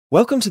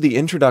Welcome to the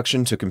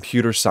Introduction to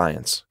Computer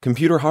Science,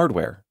 Computer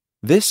Hardware.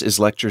 This is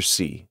Lecture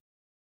C.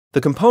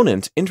 The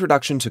component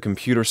Introduction to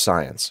Computer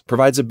Science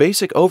provides a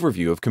basic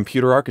overview of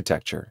computer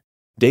architecture,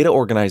 data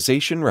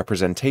organization,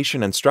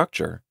 representation, and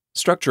structure,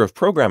 structure of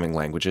programming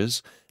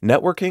languages,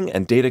 networking,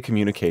 and data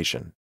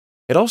communication.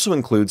 It also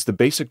includes the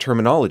basic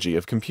terminology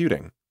of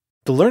computing.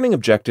 The learning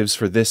objectives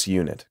for this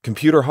unit,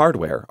 Computer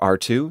Hardware, are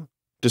to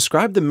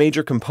describe the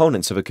major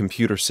components of a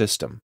computer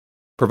system,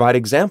 provide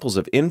examples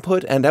of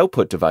input and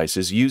output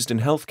devices used in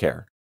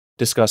healthcare,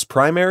 discuss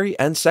primary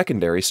and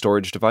secondary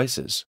storage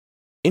devices,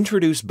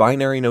 introduce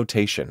binary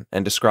notation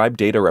and describe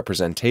data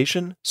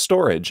representation,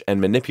 storage, and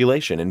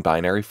manipulation in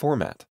binary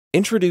format,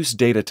 introduce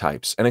data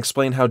types and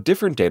explain how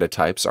different data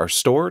types are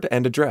stored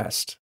and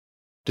addressed,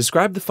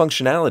 describe the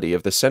functionality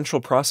of the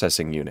Central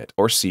Processing Unit,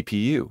 or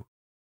CPU,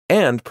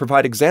 and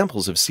provide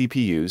examples of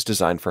CPUs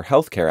designed for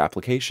healthcare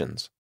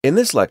applications. In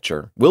this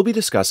lecture, we'll be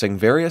discussing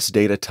various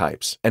data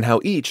types and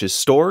how each is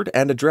stored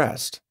and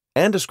addressed,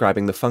 and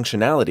describing the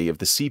functionality of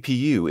the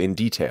CPU in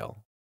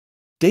detail.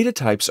 Data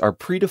types are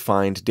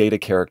predefined data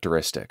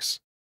characteristics.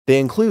 They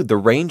include the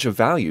range of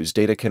values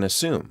data can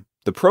assume,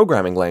 the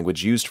programming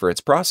language used for its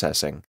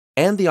processing,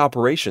 and the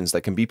operations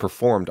that can be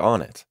performed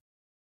on it.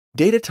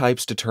 Data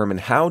types determine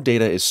how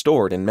data is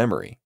stored in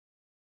memory.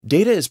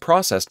 Data is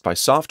processed by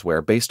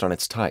software based on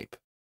its type.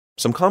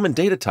 Some common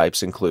data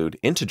types include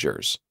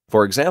integers,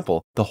 for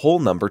example, the whole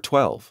number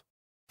 12,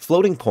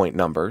 floating point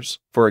numbers,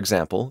 for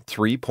example,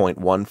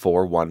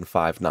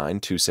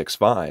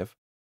 3.14159.265,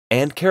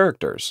 and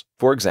characters,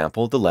 for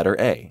example, the letter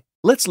A.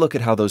 Let's look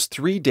at how those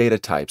three data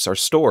types are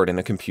stored in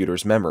a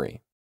computer's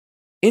memory.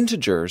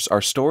 Integers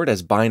are stored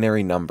as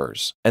binary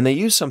numbers, and they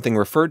use something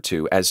referred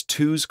to as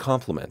 2's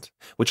complement,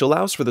 which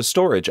allows for the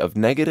storage of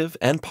negative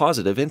and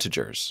positive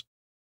integers.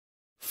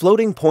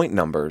 Floating point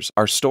numbers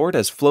are stored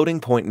as floating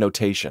point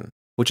notation,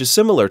 which is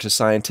similar to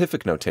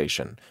scientific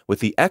notation, with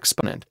the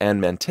exponent and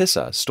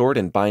mantissa stored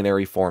in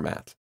binary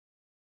format.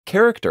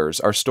 Characters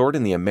are stored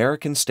in the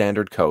American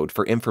Standard Code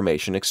for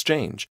Information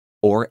Exchange,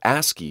 or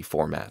ASCII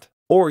format,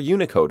 or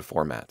Unicode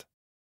format.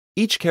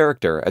 Each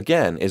character,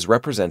 again, is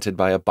represented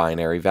by a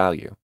binary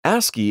value.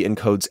 ASCII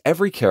encodes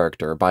every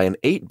character by an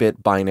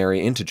 8-bit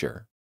binary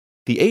integer.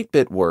 The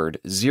 8-bit word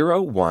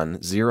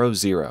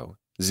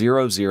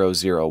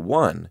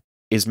 01000001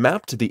 is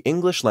mapped to the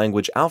English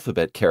language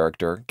alphabet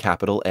character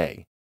capital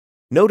A.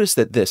 Notice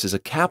that this is a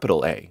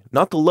capital A,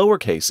 not the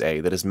lowercase a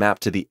that is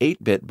mapped to the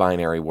 8-bit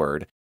binary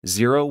word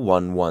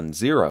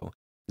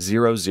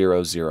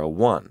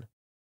 01100001.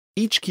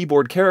 Each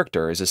keyboard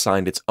character is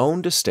assigned its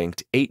own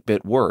distinct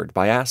 8-bit word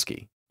by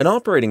ASCII. An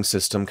operating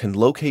system can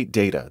locate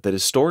data that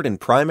is stored in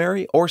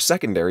primary or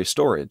secondary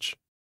storage.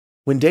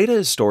 When data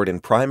is stored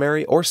in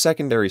primary or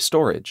secondary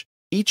storage,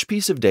 each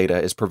piece of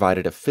data is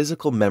provided a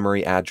physical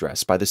memory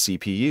address by the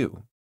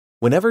CPU.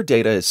 Whenever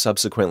data is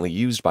subsequently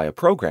used by a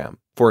program,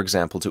 for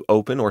example to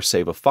open or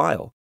save a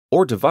file,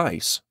 or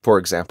device, for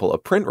example a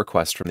print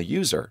request from the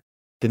user,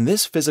 then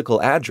this physical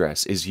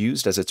address is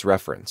used as its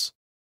reference.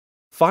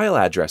 File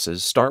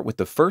addresses start with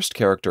the first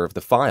character of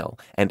the file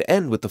and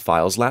end with the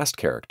file's last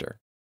character.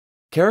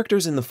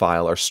 Characters in the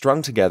file are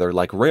strung together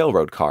like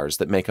railroad cars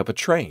that make up a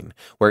train,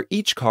 where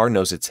each car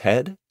knows its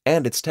head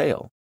and its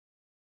tail.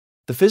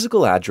 The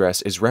physical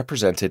address is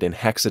represented in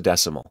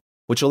hexadecimal,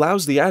 which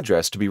allows the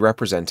address to be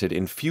represented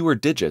in fewer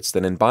digits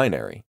than in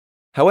binary.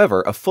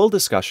 However, a full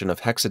discussion of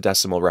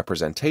hexadecimal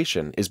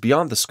representation is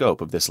beyond the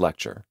scope of this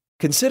lecture.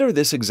 Consider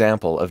this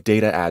example of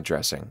data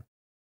addressing.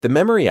 The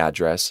memory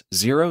address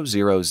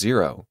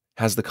 000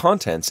 has the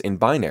contents in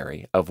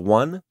binary of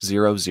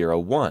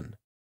 1001.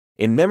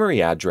 In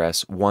memory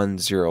address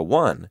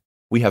 101,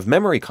 we have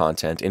memory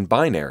content in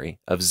binary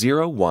of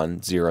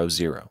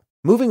 0100.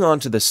 Moving on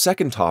to the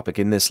second topic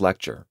in this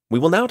lecture, we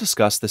will now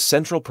discuss the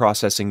Central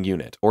Processing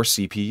Unit, or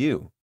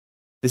CPU.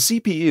 The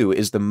CPU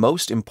is the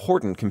most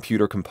important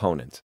computer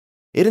component.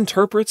 It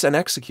interprets and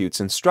executes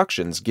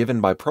instructions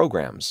given by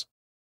programs.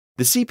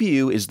 The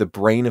CPU is the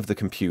brain of the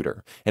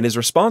computer and is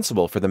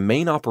responsible for the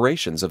main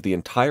operations of the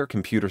entire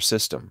computer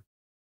system.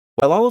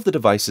 While all of the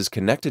devices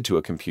connected to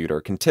a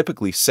computer can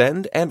typically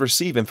send and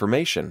receive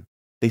information,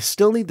 they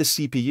still need the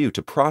CPU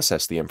to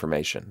process the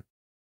information.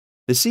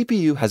 The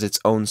CPU has its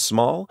own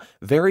small,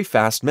 very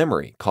fast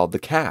memory called the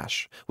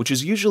cache, which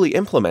is usually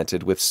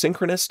implemented with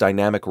synchronous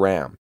dynamic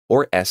RAM,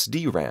 or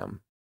SDRAM.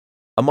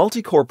 A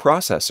multi-core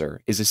processor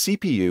is a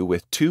CPU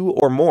with 2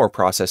 or more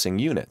processing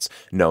units,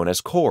 known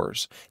as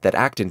cores, that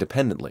act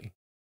independently.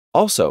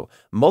 Also,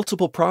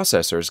 multiple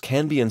processors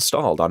can be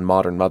installed on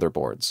modern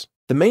motherboards.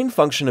 The main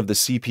function of the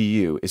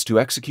CPU is to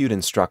execute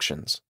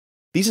instructions.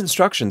 These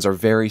instructions are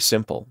very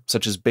simple,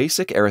 such as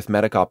basic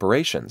arithmetic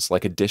operations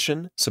like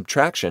addition,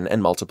 subtraction,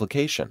 and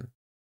multiplication.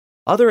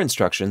 Other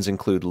instructions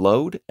include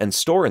load and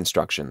store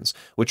instructions,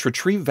 which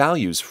retrieve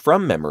values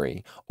from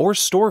memory or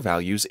store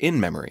values in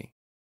memory.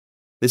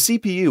 The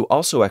CPU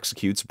also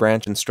executes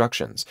branch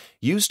instructions,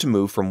 used to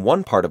move from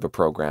one part of a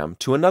program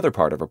to another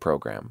part of a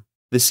program.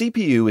 The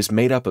CPU is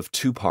made up of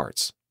two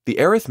parts, the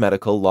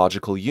arithmetical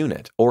logical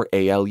unit, or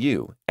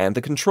ALU, and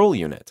the control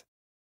unit.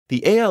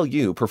 The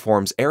ALU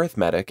performs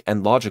arithmetic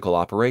and logical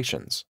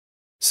operations.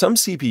 Some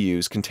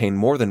CPUs contain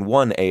more than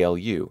one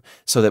ALU,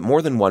 so that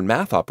more than one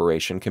math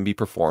operation can be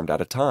performed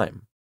at a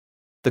time.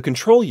 The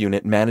control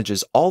unit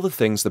manages all the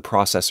things the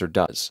processor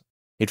does.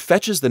 It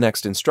fetches the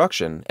next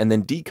instruction and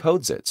then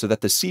decodes it so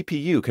that the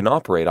CPU can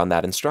operate on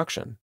that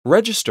instruction.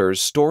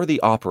 Registers store the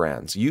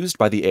operands used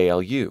by the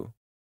ALU.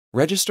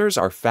 Registers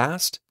are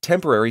fast,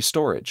 temporary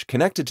storage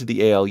connected to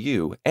the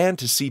ALU and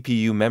to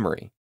CPU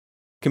memory.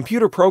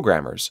 Computer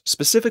programmers,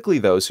 specifically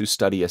those who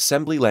study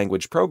assembly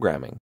language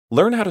programming,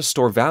 learn how to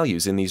store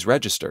values in these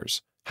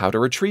registers, how to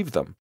retrieve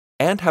them,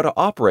 and how to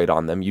operate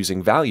on them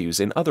using values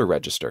in other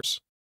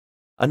registers.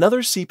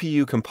 Another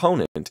CPU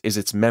component is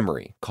its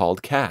memory,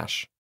 called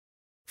cache.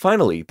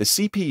 Finally, the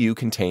CPU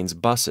contains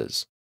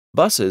buses.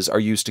 Buses are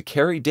used to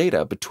carry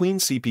data between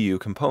CPU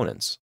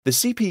components. The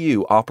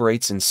CPU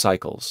operates in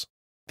cycles.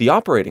 The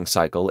operating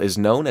cycle is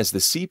known as the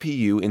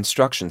CPU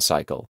instruction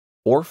cycle,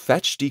 or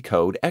fetch,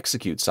 decode,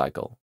 execute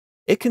cycle.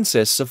 It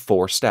consists of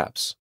 4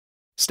 steps.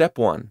 Step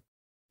 1.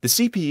 The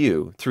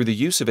CPU, through the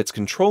use of its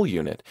control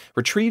unit,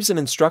 retrieves an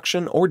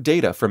instruction or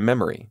data from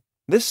memory.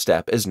 This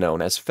step is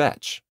known as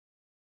fetch.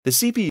 The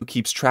CPU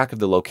keeps track of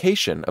the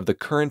location of the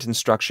current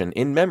instruction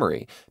in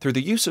memory through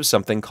the use of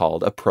something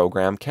called a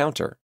program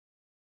counter.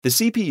 The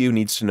CPU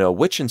needs to know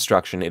which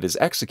instruction it is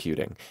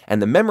executing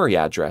and the memory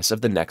address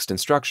of the next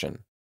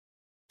instruction.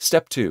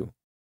 Step 2.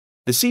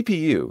 The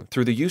CPU,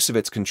 through the use of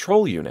its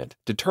control unit,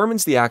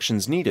 determines the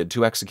actions needed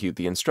to execute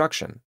the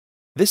instruction.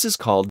 This is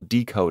called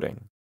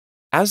decoding.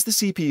 As the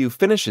CPU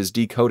finishes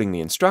decoding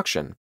the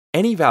instruction,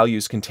 any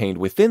values contained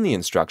within the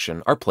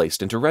instruction are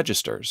placed into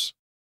registers.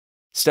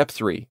 Step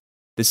 3.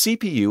 The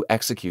CPU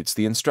executes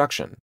the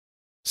instruction.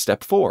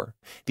 Step 4.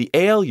 The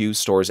ALU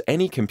stores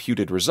any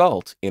computed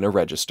result in a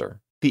register.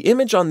 The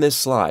image on this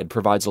slide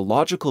provides a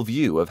logical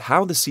view of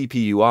how the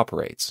CPU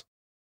operates.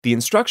 The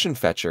instruction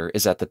fetcher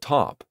is at the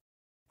top.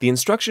 The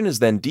instruction is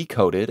then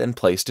decoded and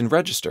placed in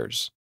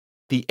registers.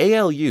 The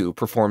ALU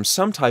performs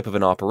some type of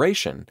an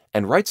operation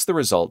and writes the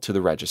result to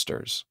the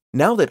registers.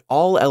 Now that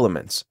all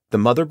elements, the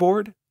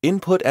motherboard,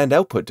 input and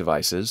output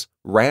devices,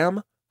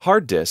 RAM,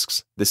 hard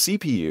disks, the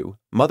CPU,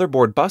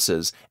 motherboard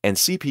buses, and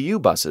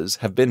CPU buses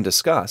have been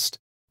discussed,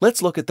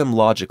 let's look at them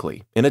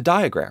logically in a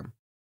diagram.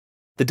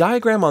 The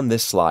diagram on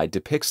this slide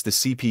depicts the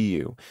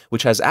CPU,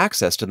 which has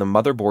access to the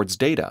motherboard's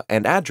data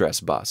and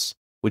address bus,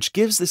 which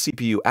gives the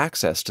CPU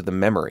access to the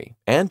memory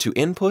and to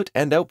input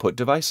and output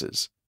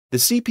devices. The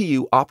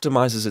CPU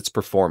optimizes its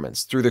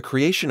performance through the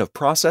creation of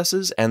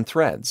processes and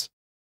threads.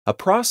 A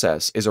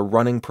process is a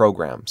running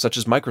program, such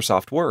as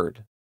Microsoft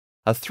Word.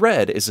 A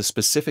thread is a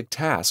specific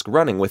task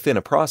running within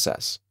a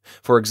process.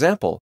 For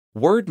example,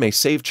 Word may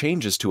save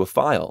changes to a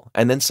file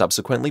and then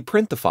subsequently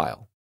print the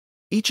file.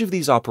 Each of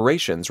these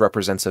operations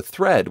represents a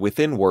thread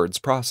within Word's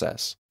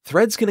process.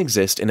 Threads can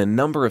exist in a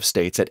number of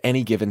states at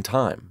any given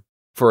time.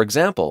 For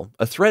example,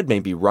 a thread may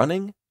be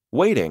running,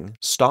 waiting,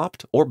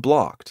 stopped, or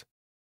blocked.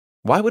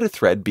 Why would a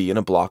thread be in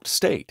a blocked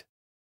state?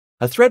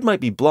 A thread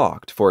might be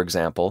blocked, for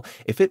example,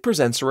 if it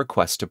presents a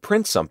request to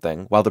print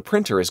something while the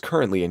printer is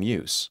currently in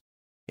use.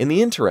 In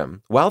the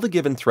interim, while the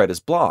given thread is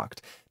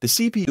blocked, the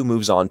CPU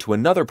moves on to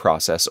another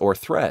process or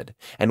thread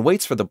and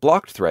waits for the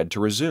blocked thread to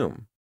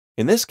resume.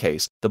 In this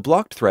case, the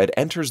blocked thread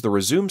enters the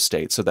resume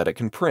state so that it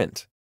can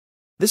print.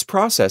 This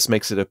process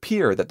makes it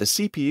appear that the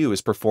CPU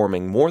is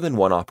performing more than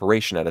one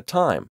operation at a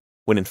time,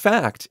 when in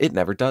fact it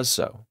never does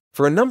so.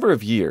 For a number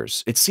of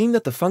years, it seemed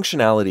that the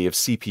functionality of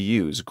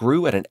CPUs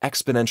grew at an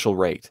exponential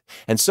rate,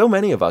 and so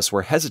many of us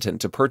were hesitant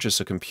to purchase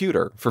a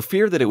computer for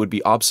fear that it would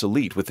be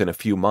obsolete within a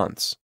few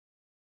months.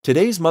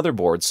 Today's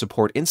motherboards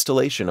support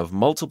installation of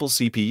multiple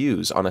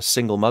CPUs on a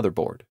single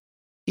motherboard.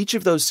 Each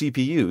of those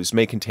CPUs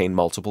may contain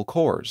multiple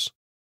cores.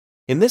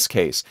 In this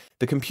case,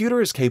 the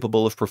computer is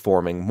capable of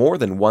performing more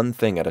than one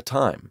thing at a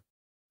time.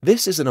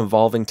 This is an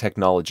evolving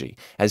technology,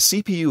 as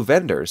CPU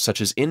vendors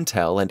such as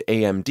Intel and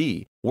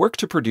AMD work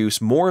to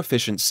produce more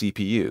efficient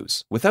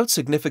CPUs without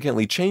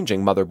significantly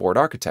changing motherboard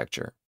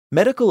architecture.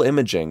 Medical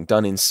imaging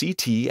done in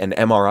CT and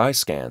MRI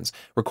scans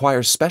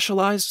requires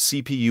specialized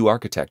CPU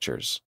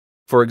architectures.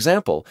 For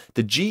example,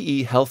 the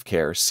GE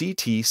Healthcare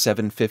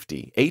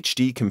CT750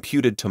 HD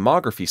computed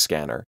tomography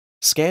scanner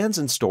scans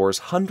and stores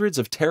hundreds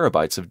of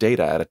terabytes of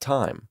data at a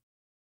time.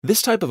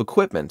 This type of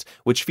equipment,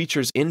 which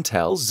features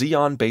Intel's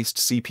Xeon-based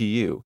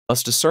CPU,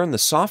 must discern the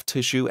soft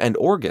tissue and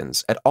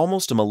organs at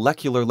almost a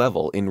molecular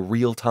level in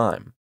real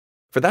time.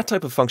 For that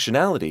type of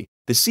functionality,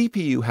 the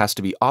CPU has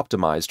to be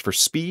optimized for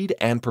speed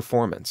and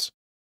performance.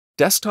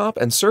 Desktop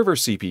and server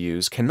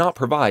CPUs cannot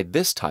provide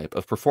this type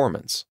of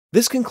performance.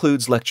 This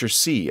concludes Lecture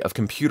C of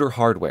Computer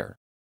Hardware.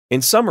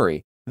 In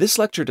summary, this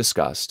lecture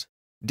discussed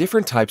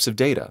different types of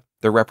data,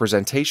 their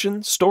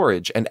representation,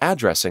 storage, and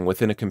addressing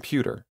within a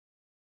computer.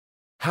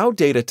 How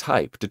data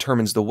type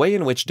determines the way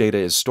in which data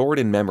is stored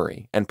in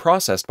memory and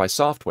processed by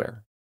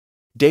software.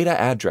 Data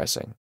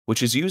addressing,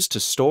 which is used to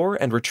store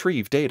and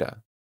retrieve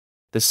data.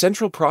 The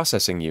Central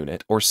Processing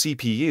Unit, or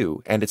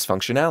CPU, and its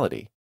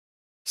functionality.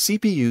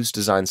 CPUs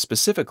designed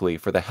specifically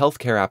for the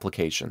healthcare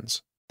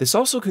applications. This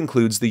also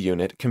concludes the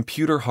unit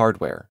Computer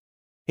Hardware.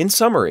 In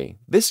summary,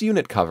 this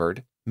unit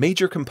covered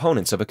major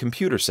components of a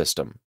computer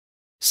system,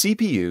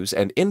 CPUs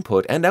and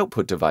input and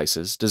output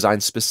devices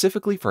designed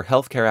specifically for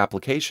healthcare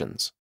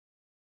applications,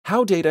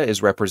 how data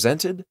is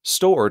represented,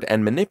 stored,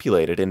 and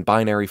manipulated in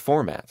binary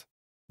format,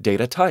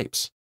 data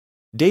types,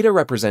 data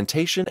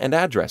representation and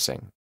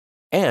addressing,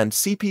 and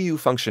CPU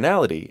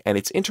functionality and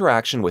its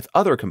interaction with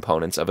other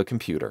components of a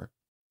computer.